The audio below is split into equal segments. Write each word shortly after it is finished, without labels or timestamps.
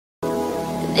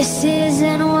This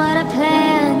isn't what I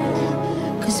planned,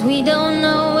 'cause we don't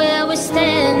know where we're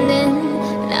standing.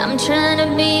 And I'm trying to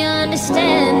be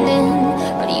understanding,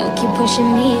 but you keep pushing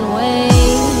me away.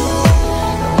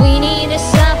 We need a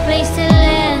soft place to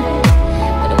land,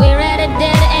 but we're at a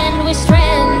dead end, we're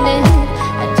stranded.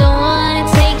 I don't wanna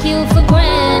take you for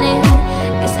granted,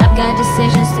 'cause I've got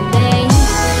decisions to make.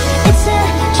 It's a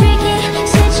tricky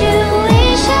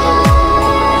situation.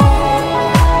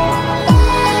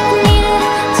 Need a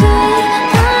two-way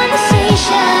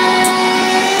conversation.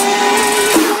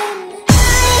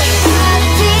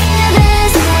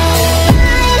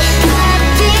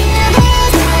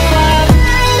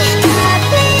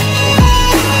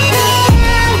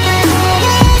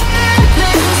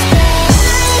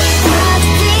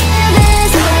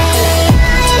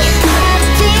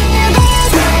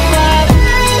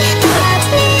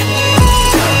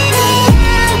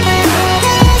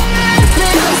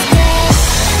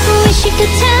 You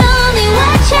tell me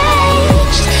what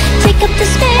changed. Take up the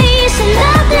space and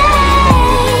the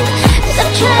blame, 'cause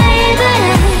I've tried but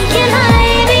I can't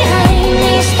hide behind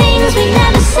these things we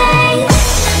never say.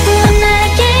 I'm not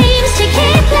a games to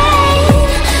keep playing,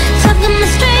 tugging my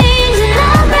strings and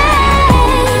I'll break,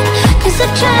 'cause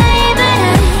I've tried but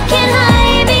I can't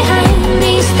hide behind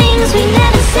these things we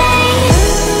never say.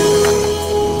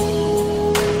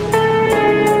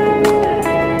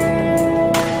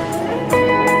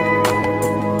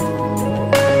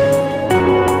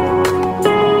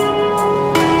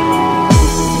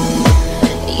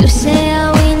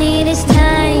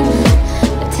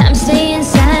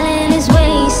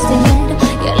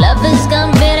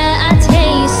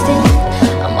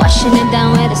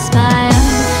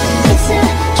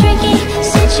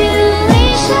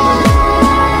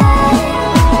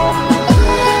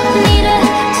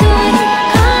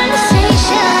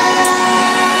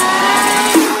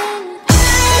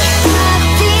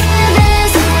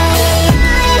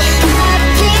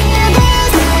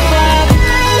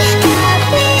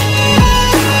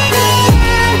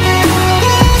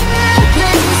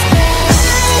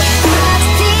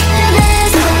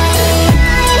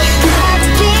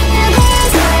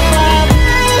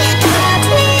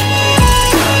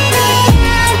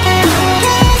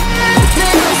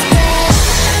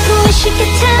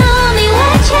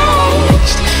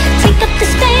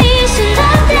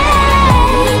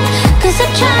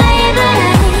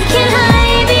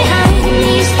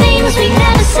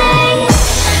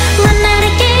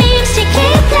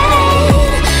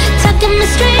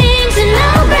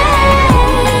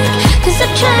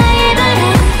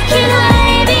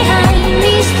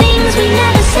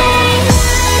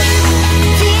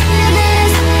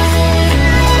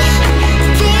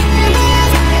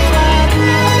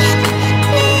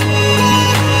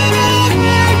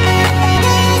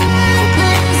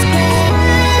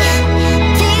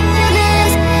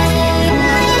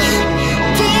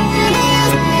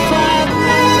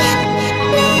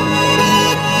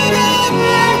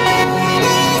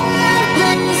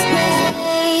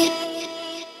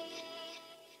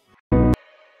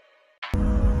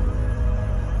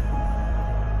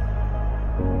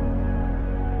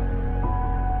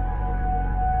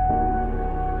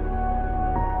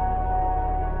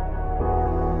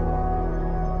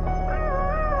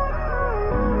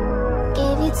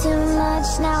 Too much,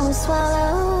 now I'm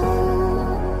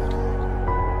swallowed.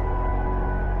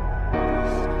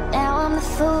 Now I'm the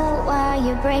fool while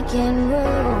you're breaking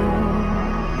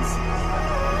rules.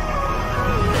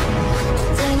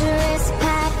 Dangerous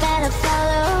path that I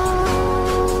follow.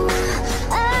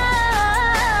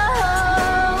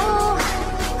 Oh,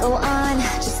 go on,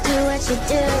 just do what you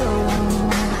do.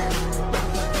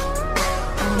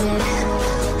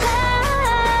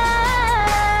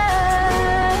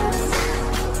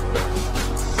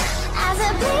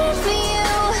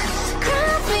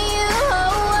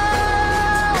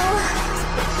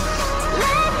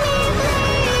 Let me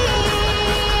bleed.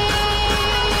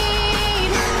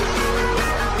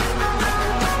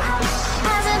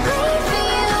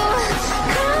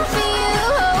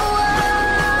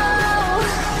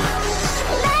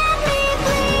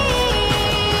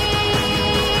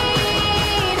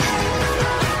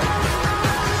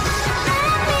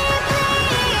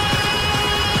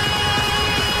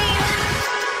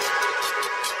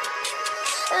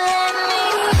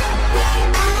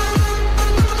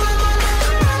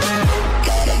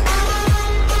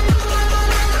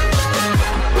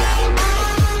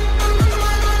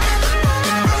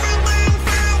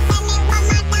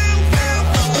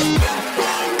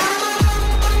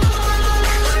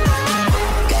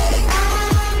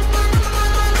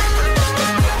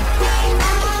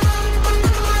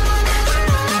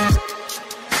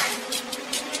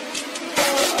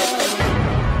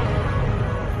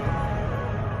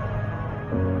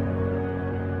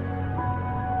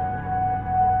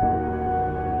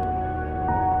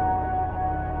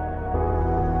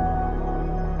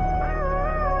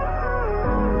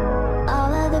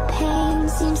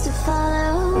 seems to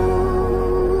follow,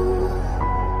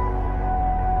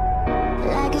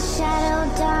 like a shadow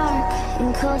dark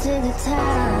and cold to the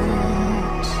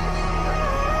touch.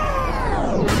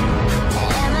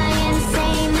 Am I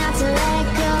insane not to let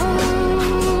go?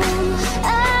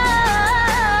 Oh,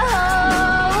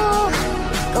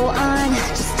 go on,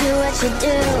 just do what you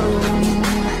do.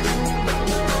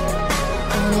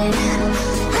 And it hurts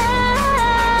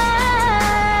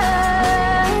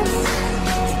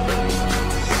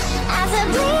as I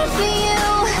bleed for you,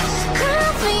 cry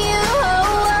for you.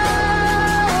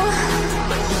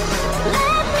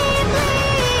 Let me bleed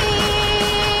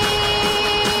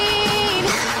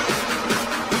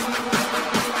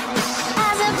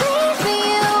as I bleed for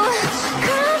you,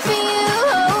 cry for you.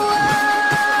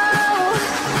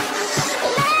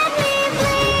 Let me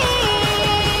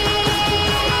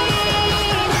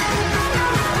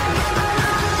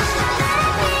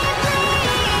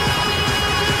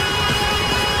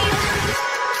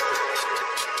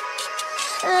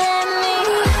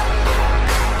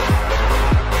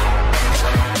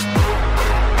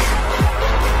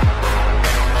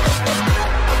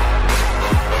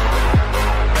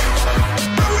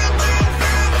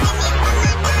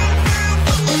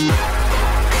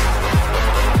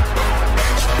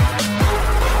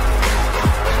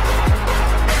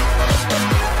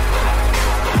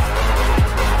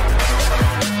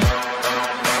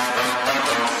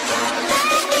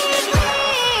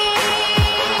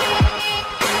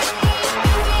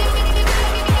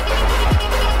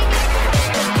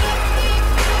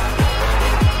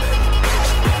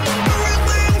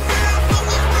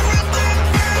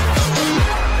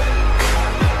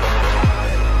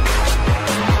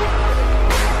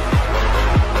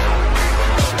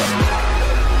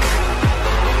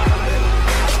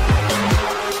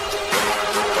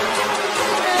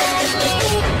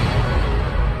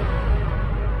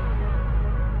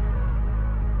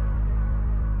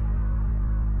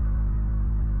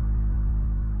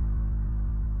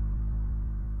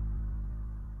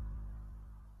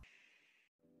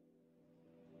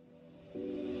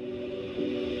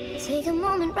take a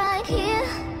moment right here,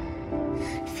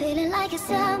 feeling like it's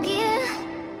out gear,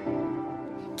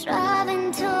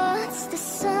 driving towards the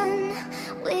sun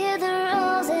with a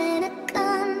rose and a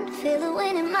gun. Feel the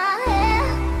wind in my hair,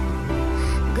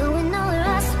 going nowhere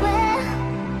I swear,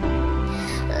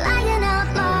 like an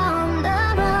outlaw on the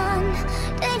run,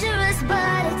 dangerous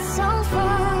but it's so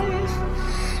fun.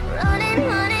 Running,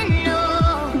 running, no,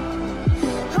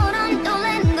 hold on, don't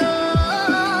let go.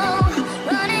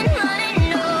 Running, running,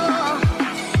 no,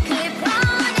 keep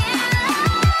running.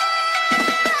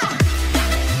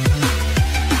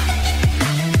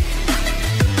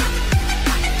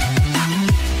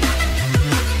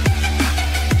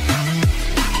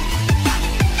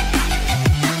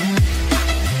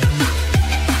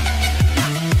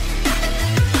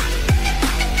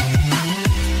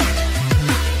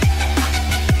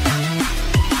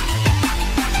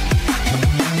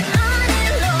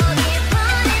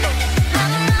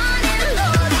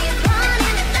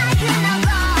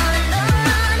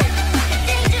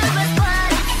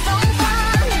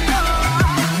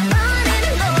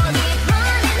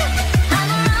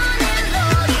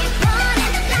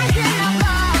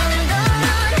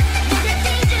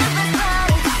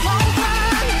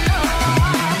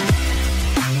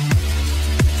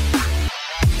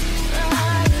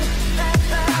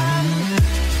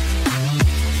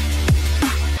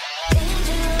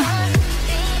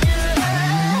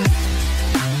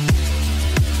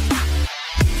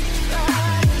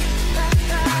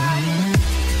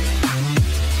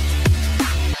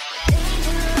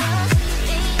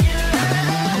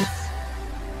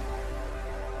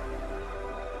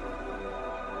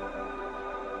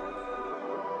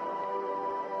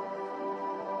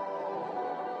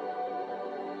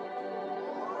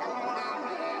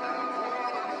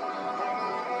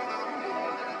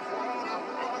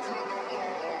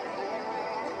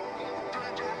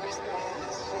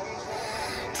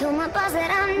 Told my boss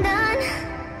that I'm done,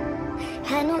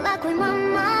 had no luck with my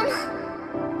mom.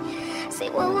 Say,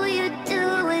 what will you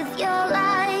do with your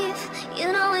life?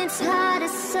 You know it's hard to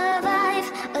survive.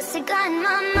 A cigar in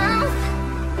my mouth,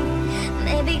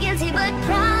 maybe guilty but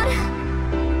proud.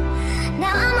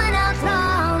 Now I'm an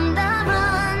outlaw on the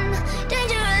run,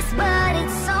 dangerous but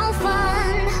it's so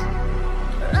fun.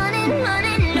 Running,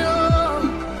 running, no,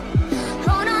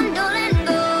 hold on, don't let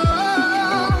go.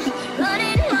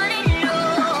 Running, running, no,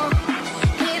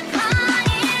 keep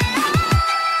running.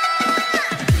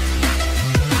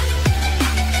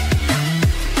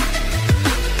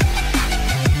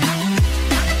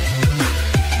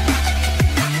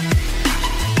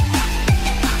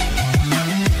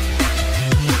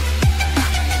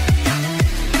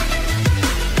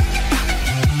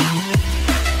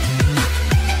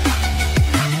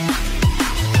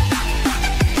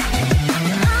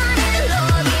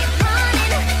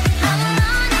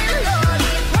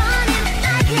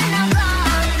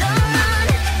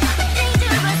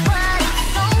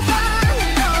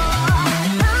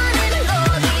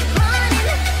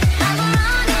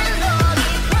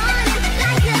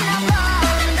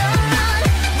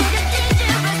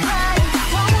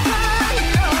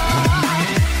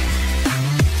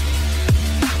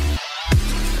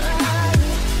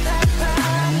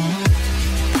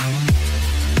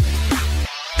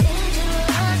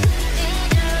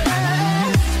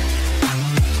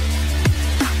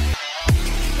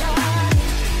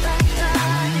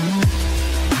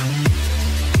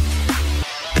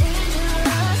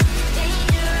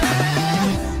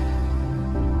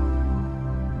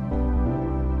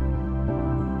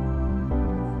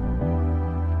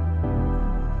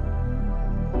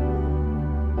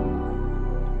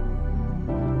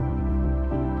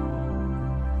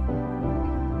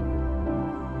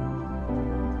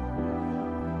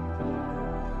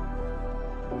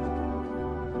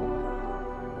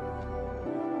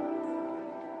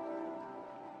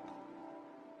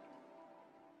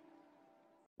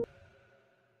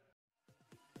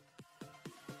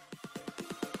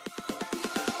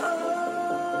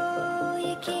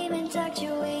 came and tucked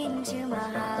your way into my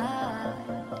heart.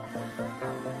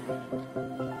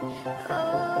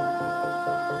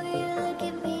 Oh, you look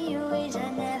at me in ways I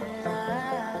never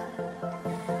loved.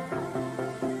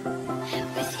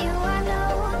 With you I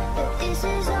know that this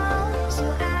is all, so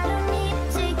I don't need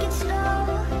to take it slow.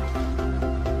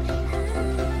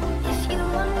 If you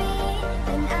want me,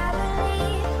 then I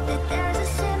believe that there's a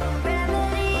simple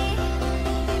remedy.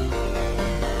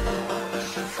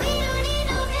 We don't need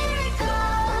no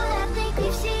miracle,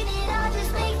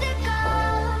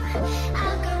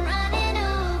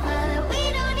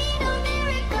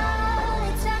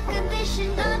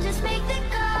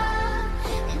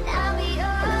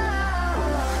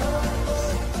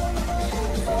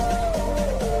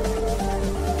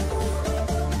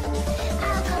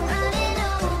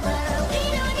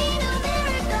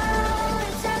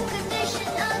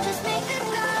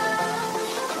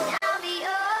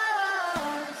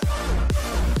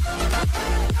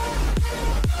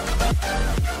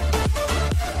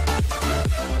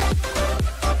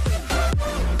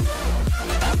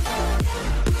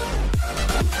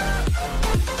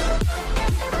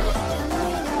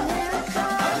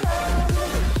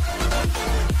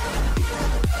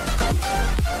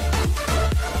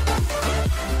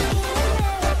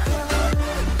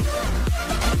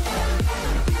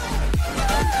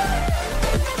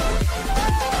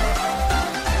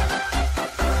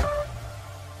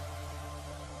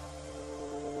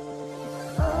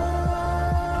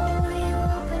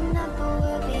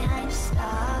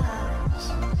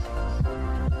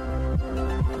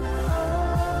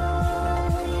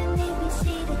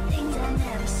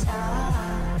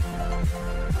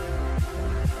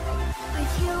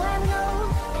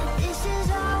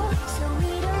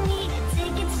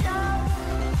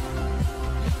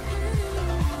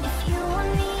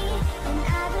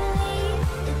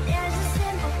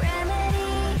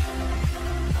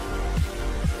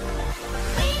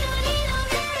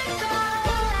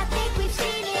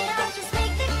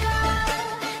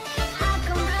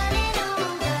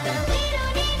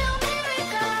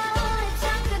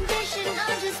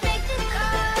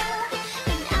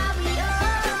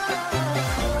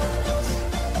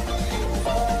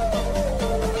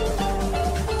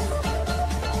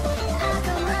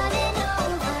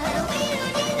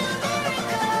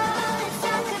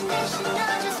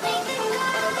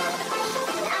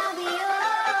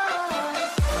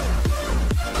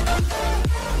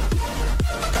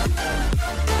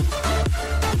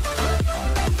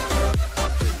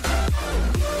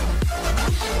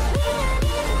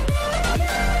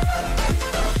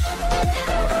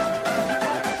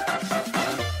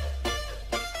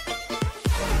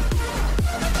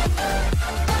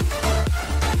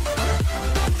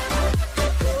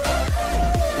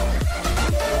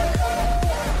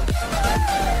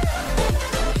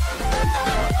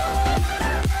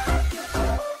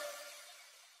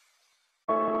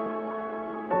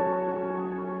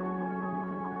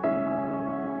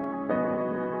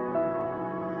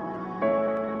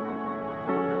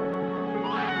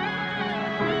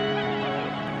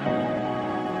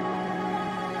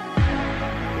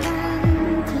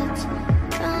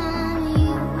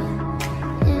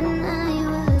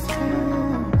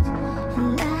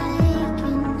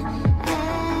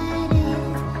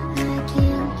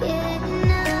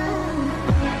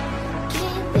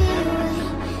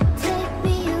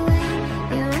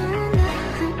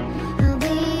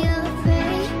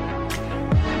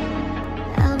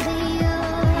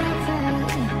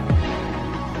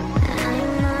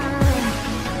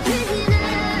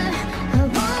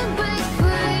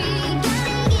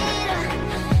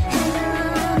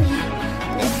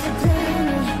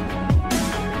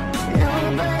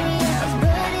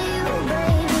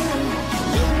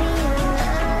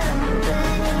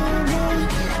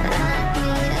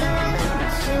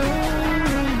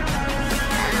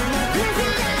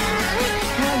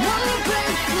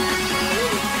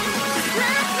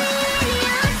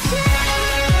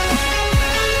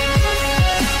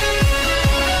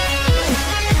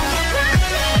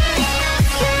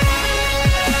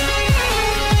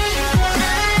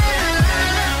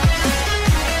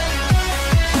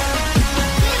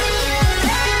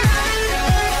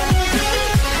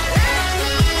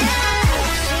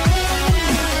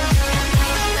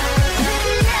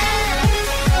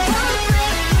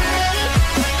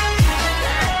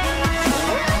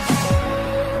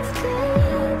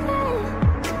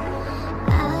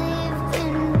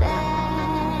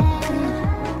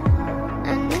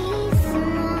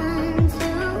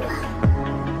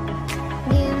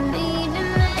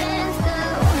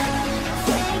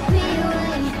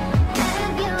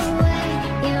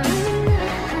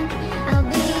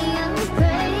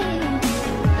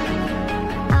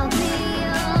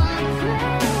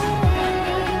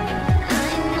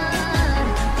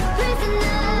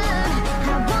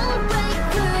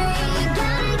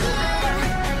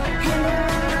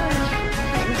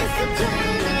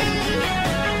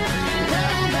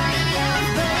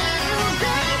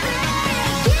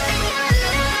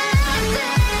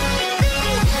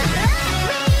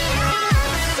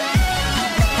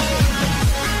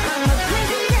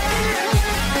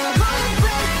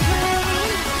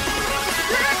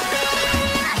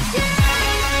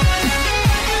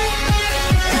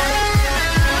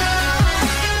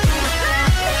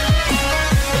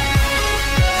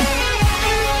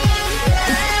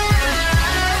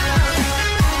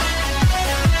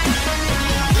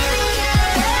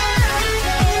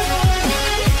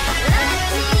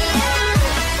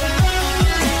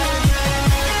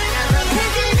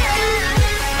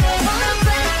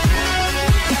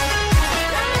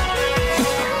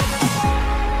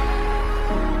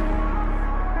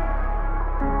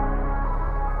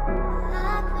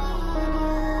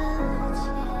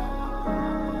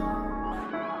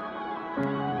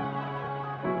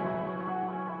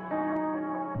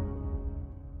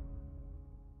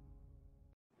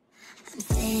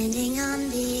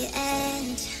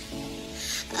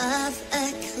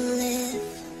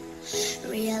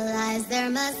 There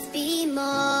must be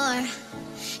more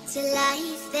to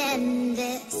life than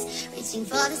this. Reaching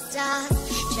for the stars,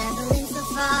 traveling so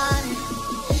far,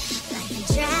 like a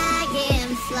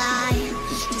dragonfly.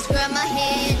 Just grab my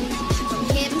hand from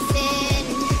him and send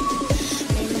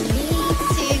with me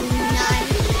tonight.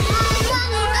 I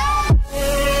run around.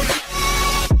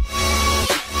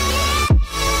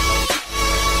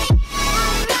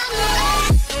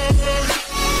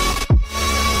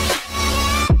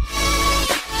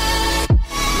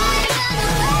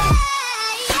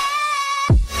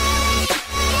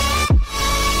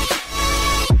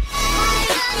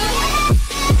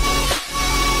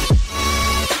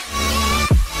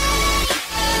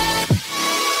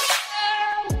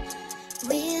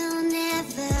 We'll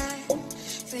never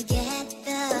forget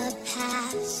the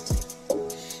past,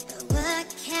 but what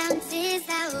counts is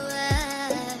our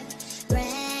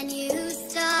brand new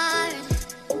start.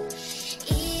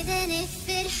 Even if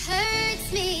it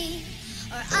hurts me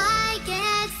or I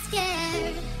get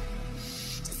scared,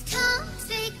 just come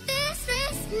take this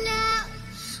risk now.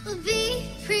 We'll be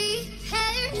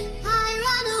prepared. I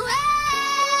run away.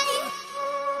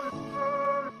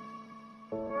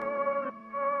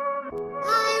 I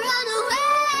run away.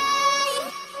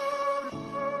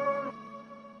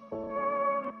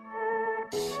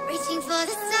 Reaching for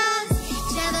the stars,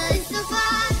 traveling so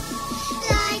far,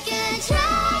 like a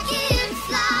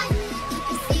dragonfly. Keep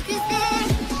your secrets there,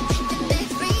 keep them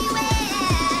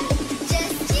everywhere.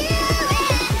 Just you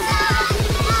and I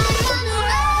run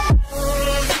away.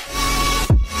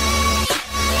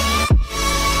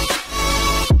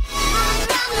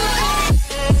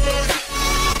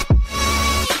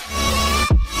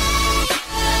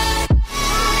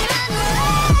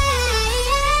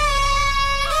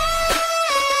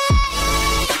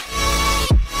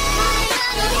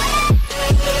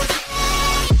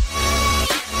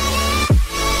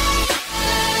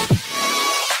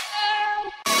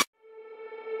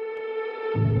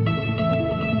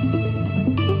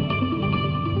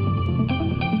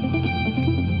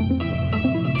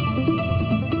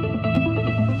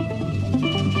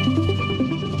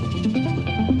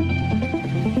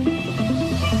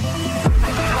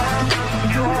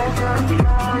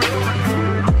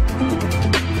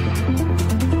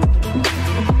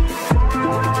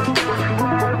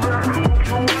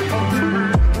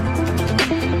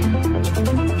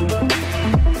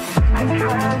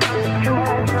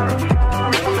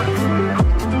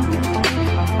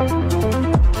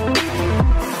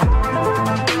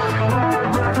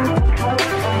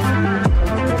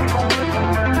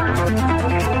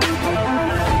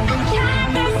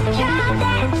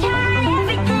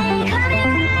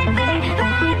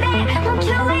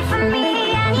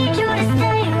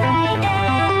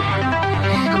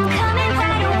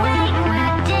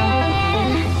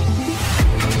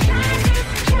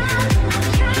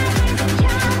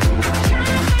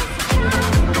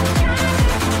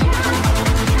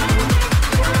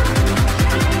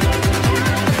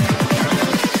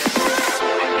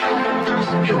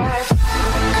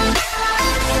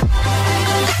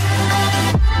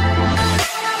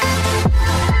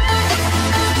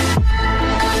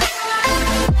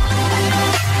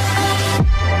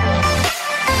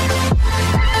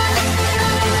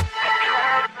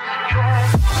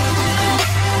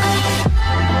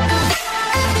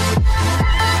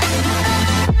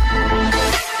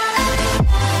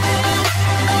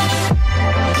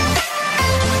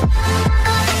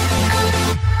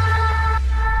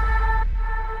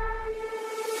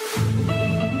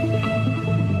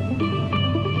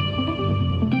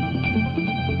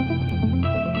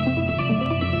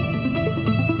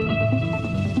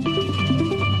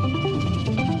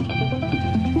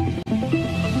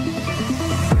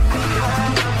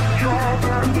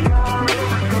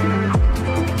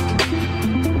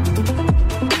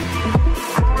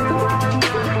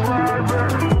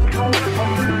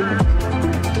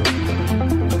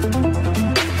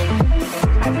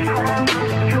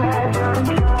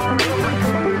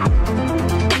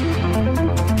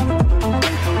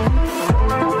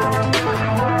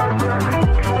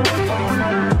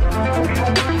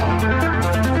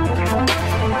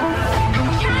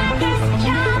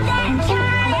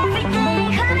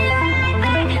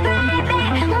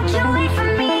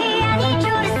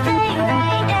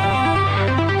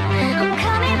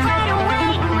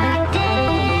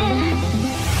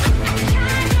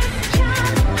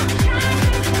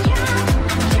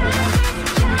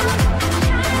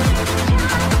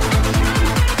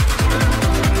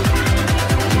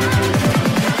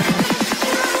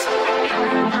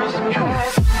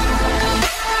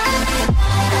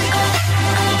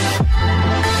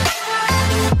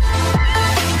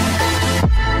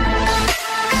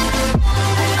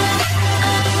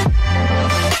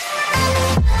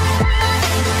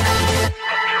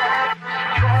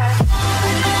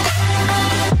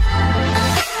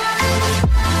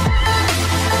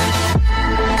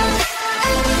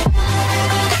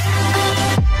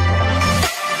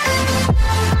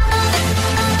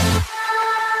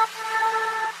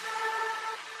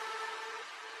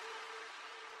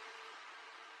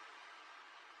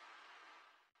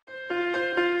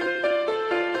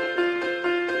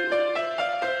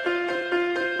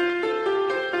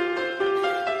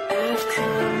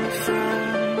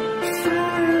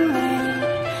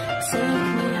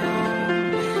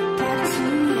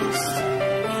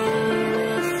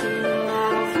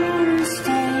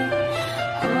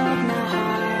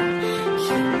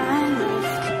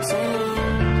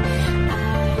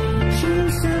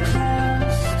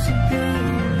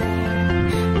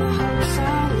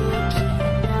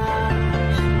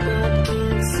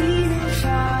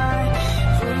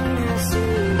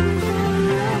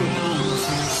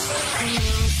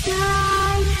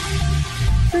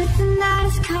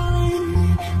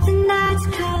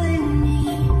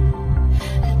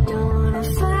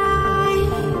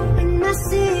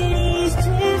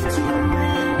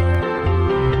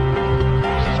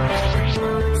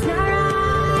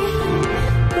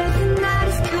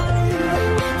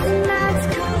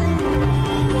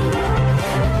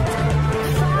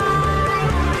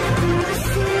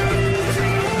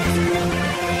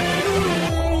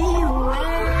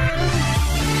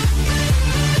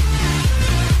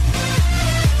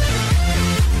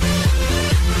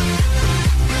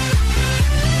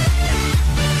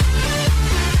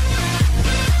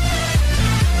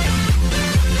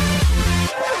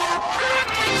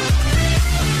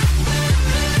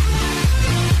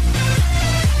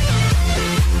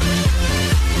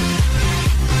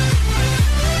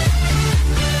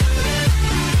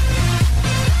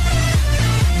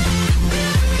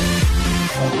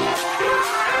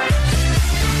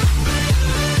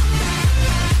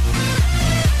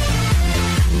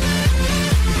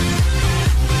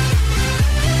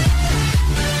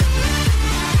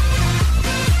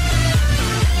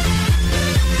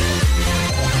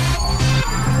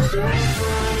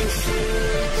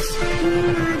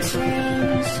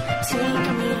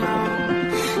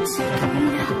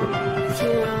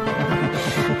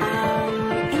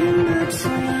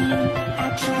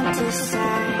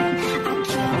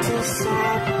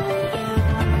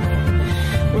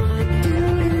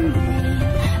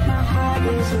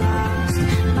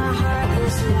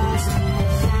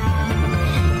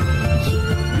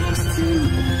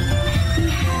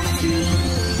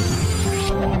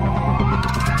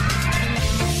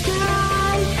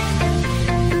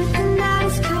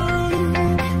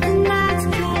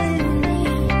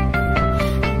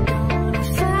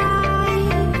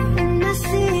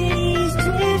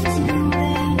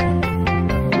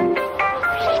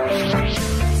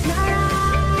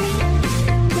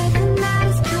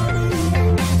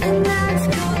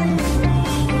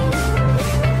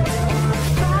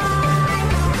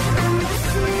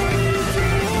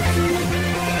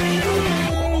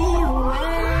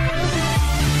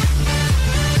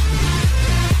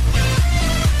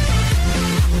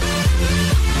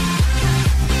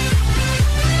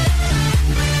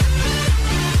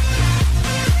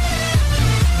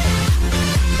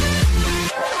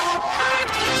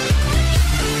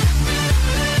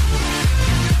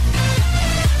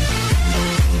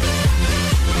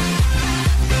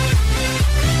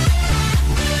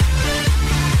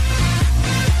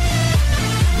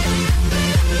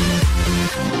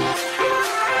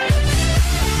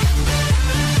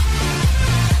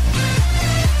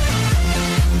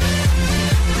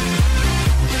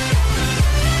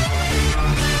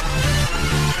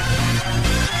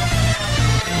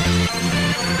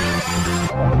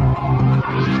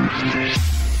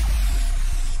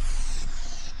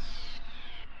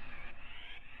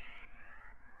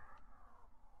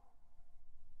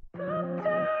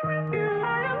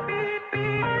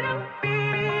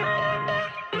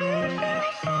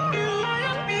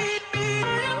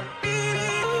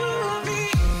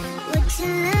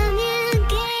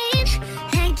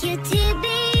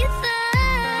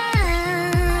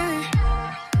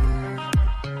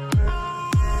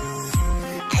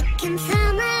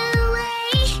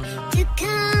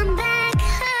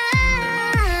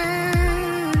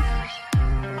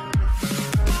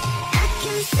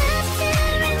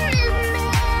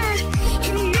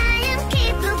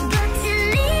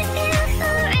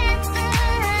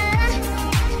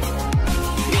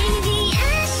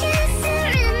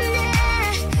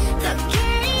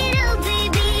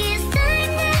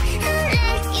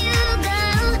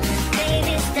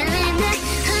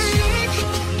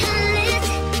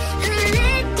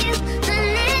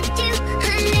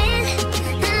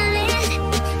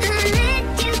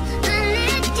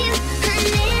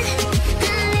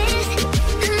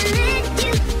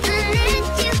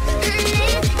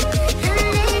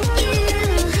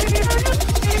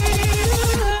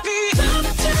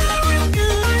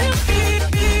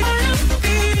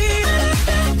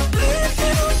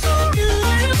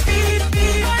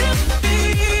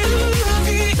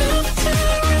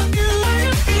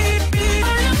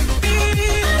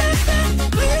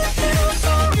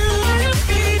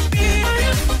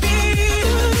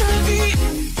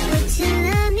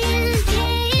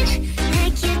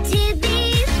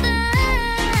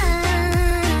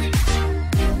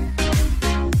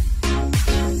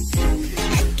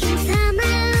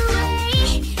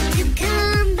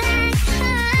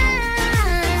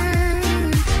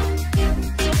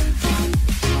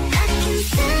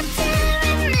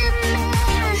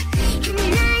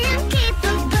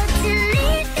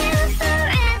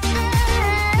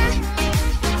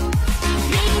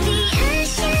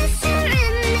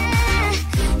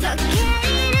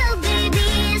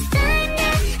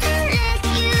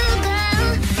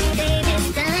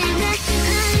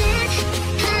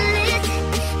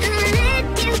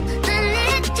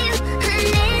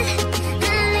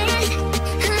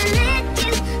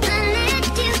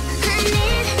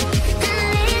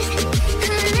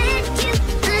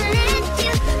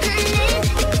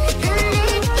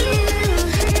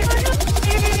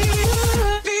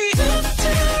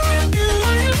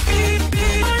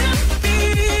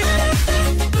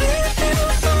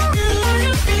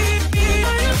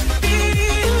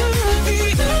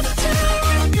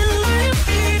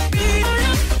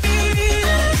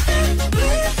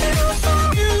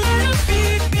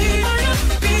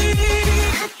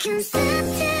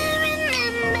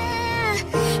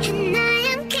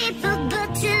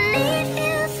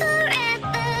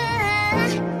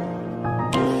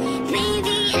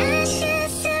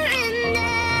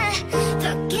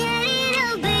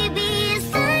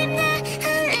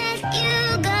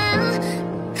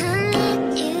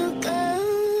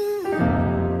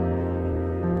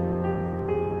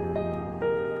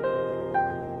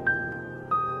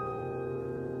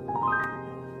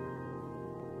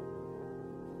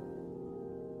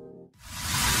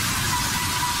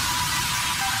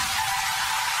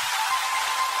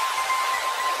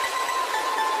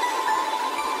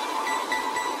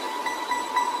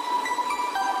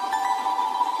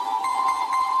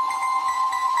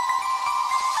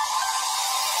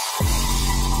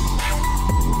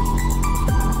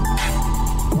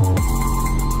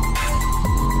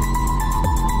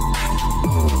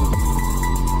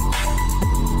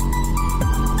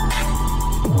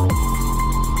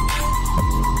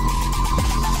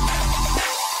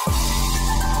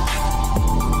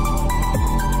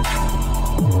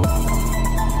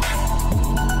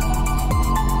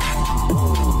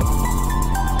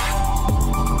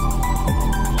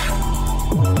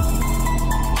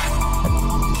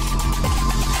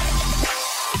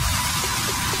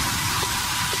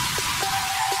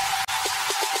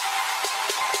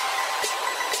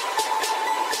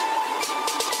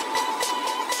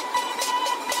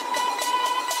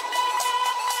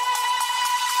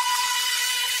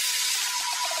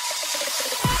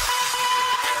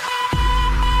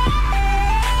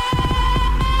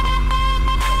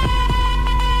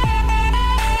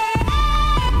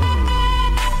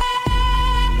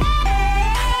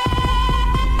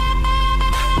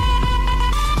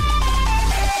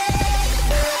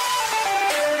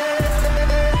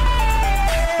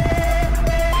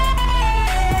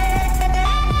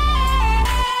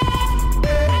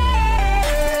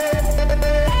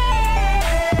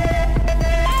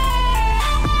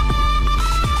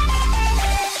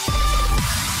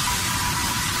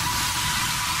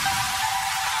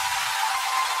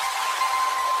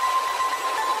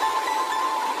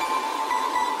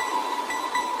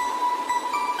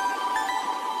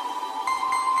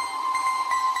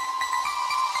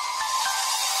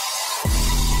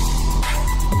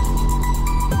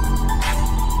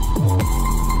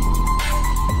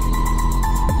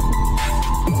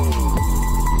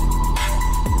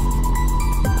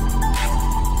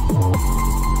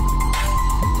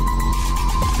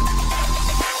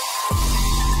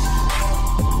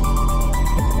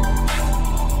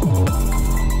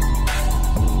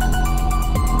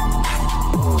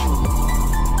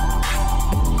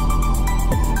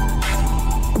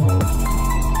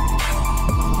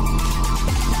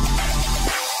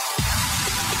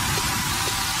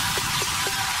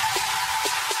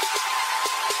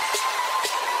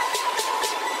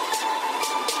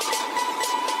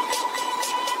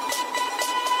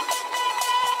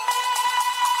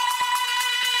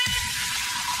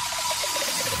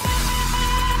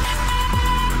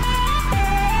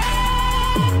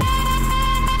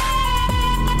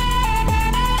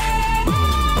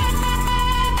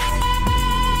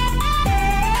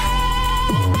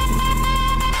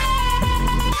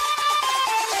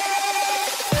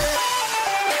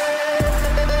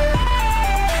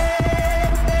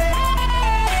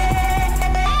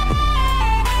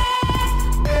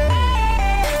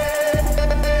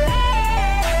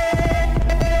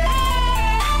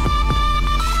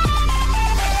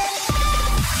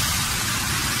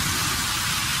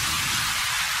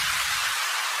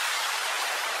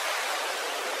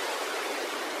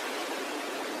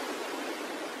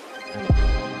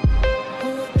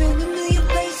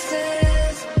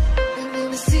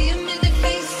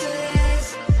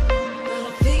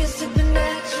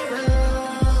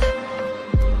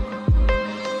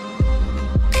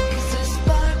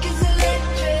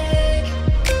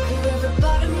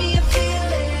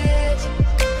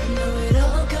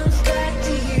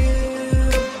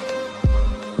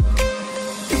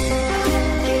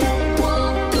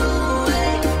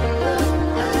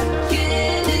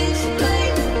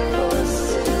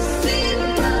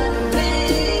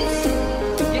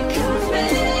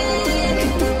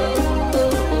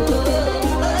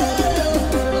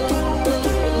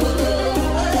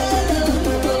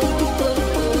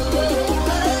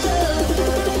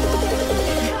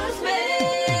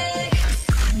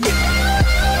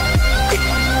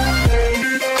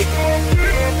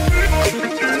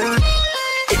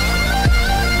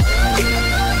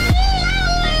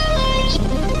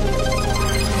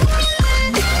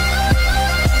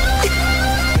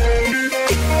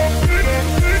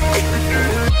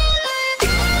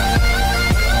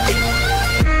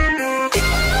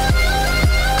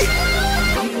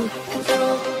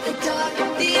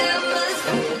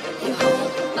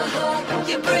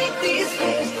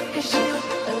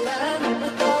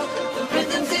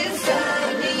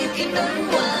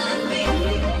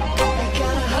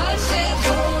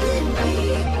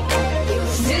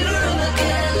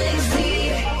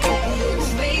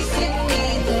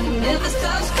 Never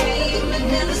stop screaming,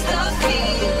 never stop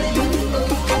feeling.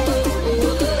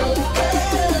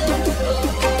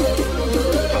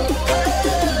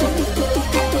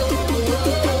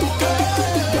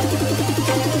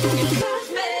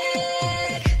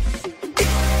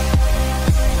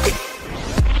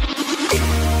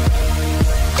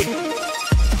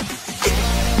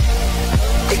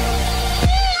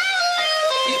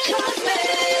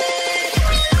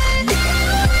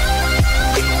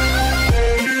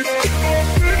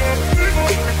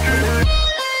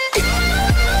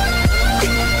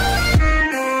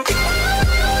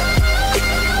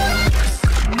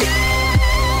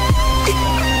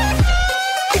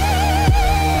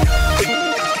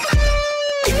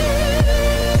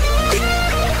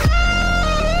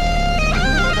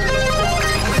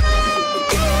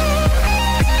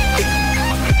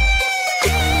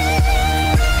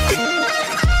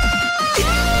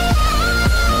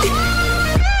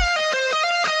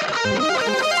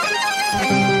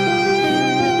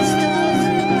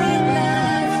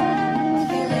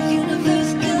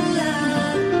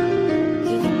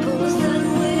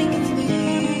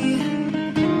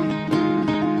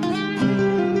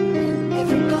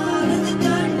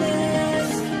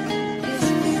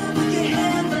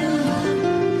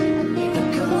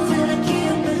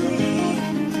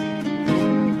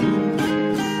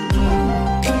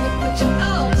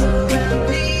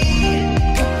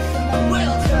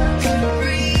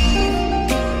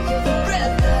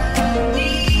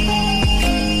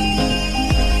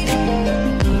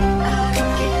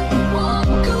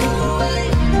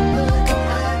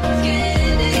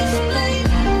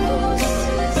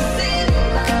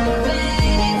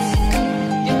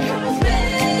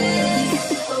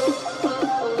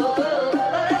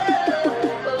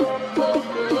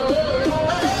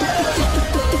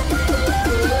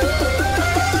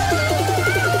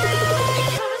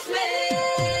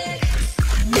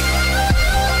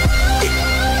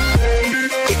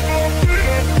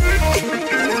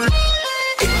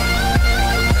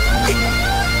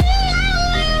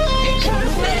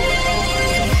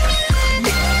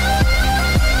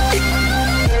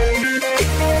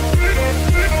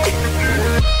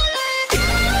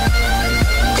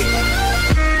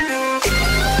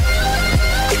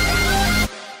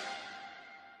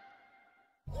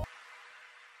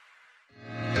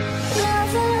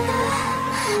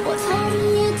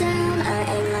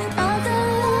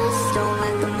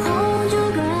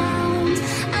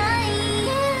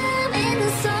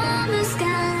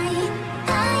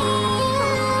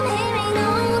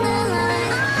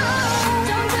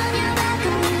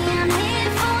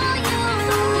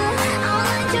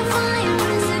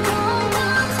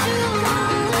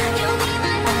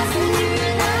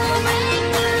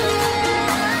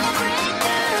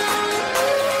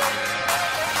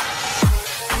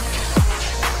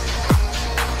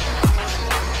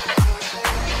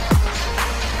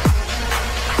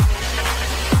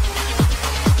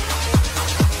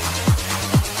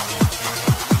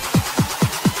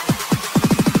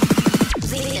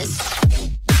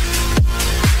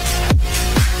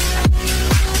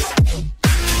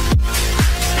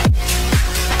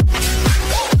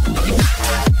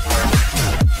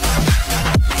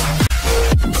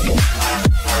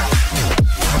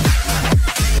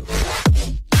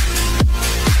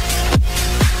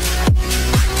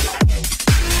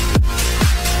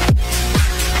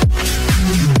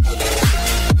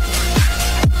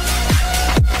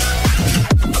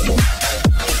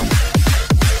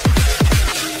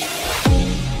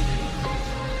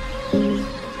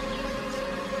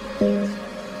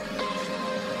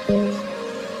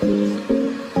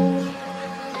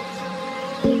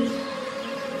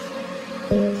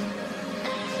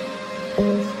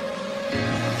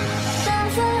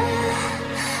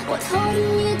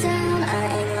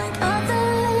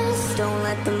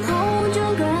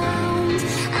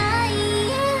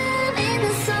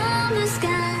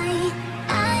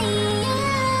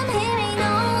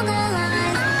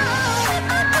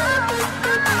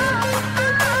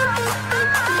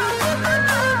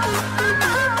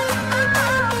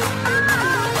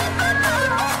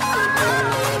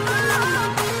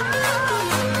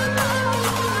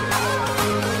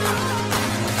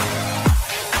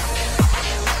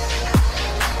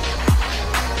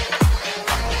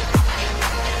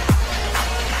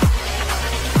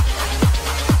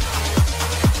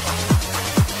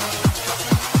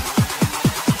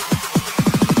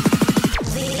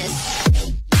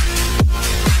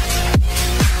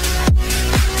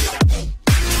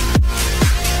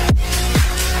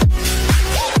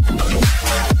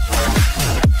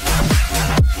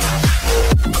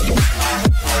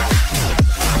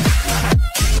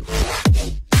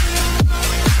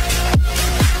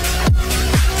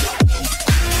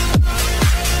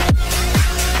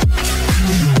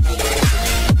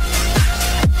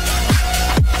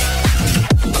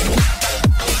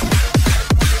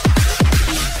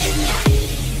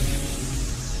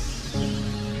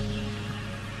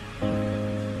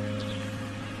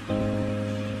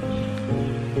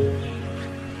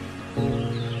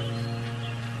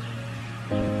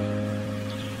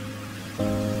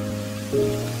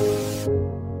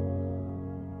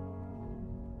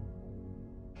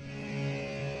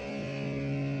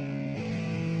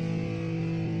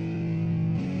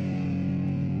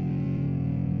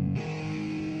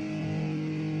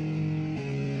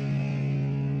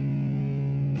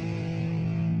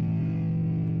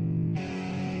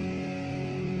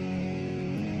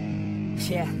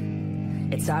 Yeah,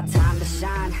 it's our time to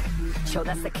shine. Show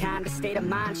that's the kind of state of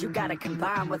mind you gotta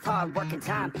combine with hard work and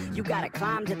time. You gotta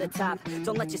climb to the top.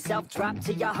 Don't let yourself drop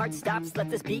till your heart stops. Let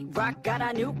this beat rock. Got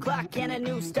a new clock and a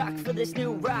new stock for this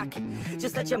new rock.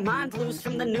 Just let your mind loose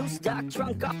from the new stock.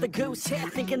 Drunk off the goose,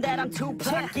 thinking that I'm too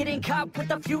pop. Getting caught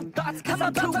with a few thoughts cause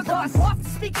I'm too lost. Off the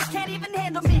speakers can't even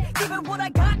handle me. Giving what I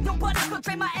got, nobody's gonna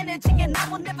drain my energy. And I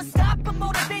will never stop, I'm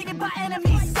motivated by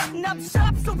enemies. Setting up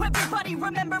shop so everybody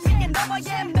remember me. And now I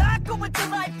am not going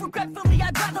through life regretfully.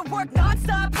 I'd rather work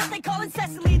non-stop, what they call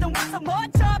incessantly, than want some more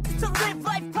jobs to live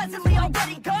life pleasantly.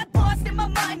 Already got lost in my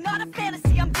mind, not a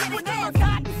fantasy, I'm getting it.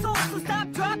 Forgotten souls, so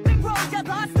stop, drop, and roll. You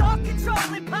lost all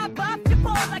control and pop off your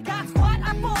ball. I got squat,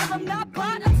 I fall, I'm not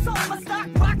bought, I'm sold. My stock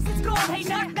rocks, it's gold. Hey,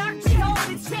 knock, knock, she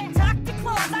home. It's shit, talk to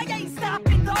close. I ain't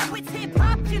stopping though, it's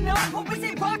hip-hop, you know. Or is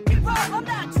it rock and roll? I'm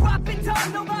not dropping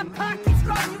down, no, my pocket's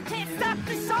strong. You can't stop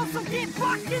the show, so get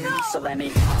rockin' up. So let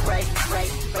me break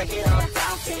it all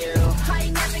down for you. I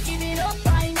ain't never giving up,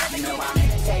 I ain't never giving up.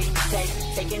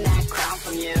 Taking that crown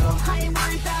from you. I ain't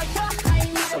worried about you, I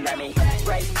ain't never. So let me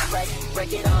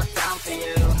break it all down for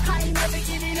you. I ain't never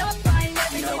giving up, I ain't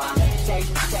never giving up.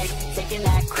 Taking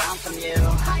that crown from you.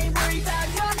 I ain't worried about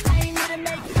you, I ain't gonna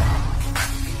make it.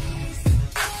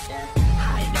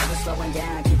 I ain't never slowing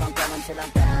down, keep on going till I'm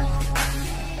down.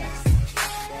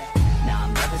 No,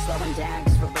 I'm never slowing down,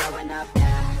 cause we're blowing up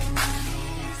now.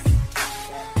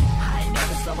 I ain't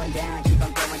never slowing down, keep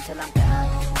on going till I'm down.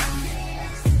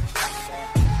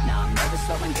 No, I'm never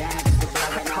slowing down, cause we're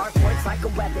blowing up. Hard words like a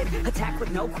weapon, attack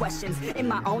with no questions. In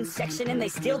my own section and they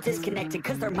still disconnected,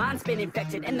 cause their mind's been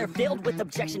infected and they're filled with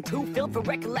objection. Too filled for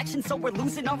recollection, so we're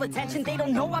losing all attention. They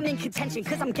don't know I'm in contention,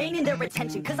 cause I'm gaining their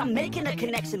attention. Cause I'm making a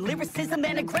connection, lyricism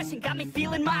and aggression got me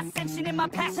feeling my ascension. In my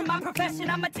passion, my profession,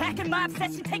 I'm attacking my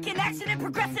obsession. Taking action and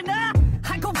progressing,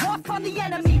 I go off on the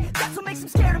enemy, that's what makes them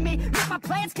scared of me. Make my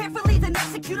plans carefully, then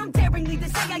execute them daringly. They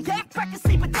say I act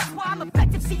recklessly, but that's why I'm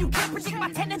effective. See, you can't predict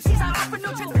my tendencies, I offer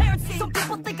no transparency. Some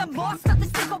people think I'm lost, others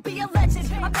think I'll be a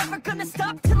legend. I'm never gonna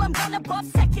stop till I'm one above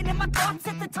second. And my thoughts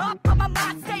at the top, but my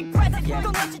mind stay present.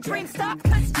 Don't let your dreams stop,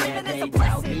 cause dreaming is a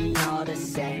blessing. They tell me all the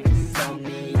same, told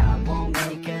me I won't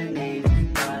make a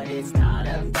name. But it's not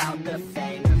about the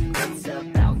fame, it's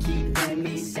about keeping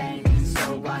me sane.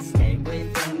 So I stay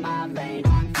within my lane,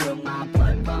 feel my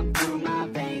blood pump through my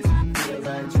veins. Feel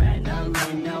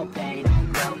adrenaline, no pain,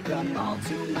 welcome all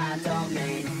to my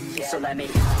domain. So let me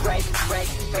break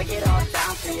it all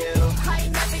down for you. I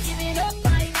ain't never giving up,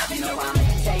 I ain't never giving up. I'm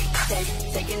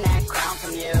taking that crown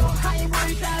from you. I ain't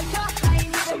worried about you, I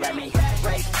ain't never. So let me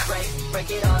break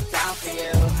it all down for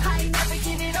you. I ain't never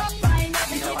giving up, I ain't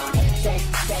never giving up. I'm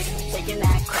taking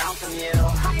that crown from you.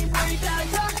 I ain't worried about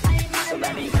you, I ain't never. So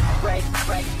let me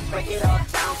break it all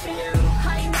down for you.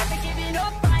 I ain't never giving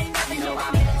up, I ain't never giving up.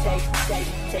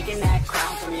 I'm taking that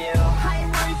crown from you. I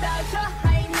ain't worried about you,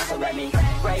 I ain't never. So let me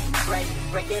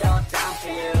break it all down for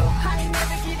you. I ain't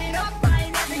never giving up, I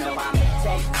ain't never giving up. I'm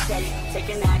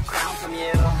taking that crown from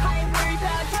you. I ain't worried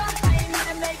about you, I ain't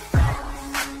gonna make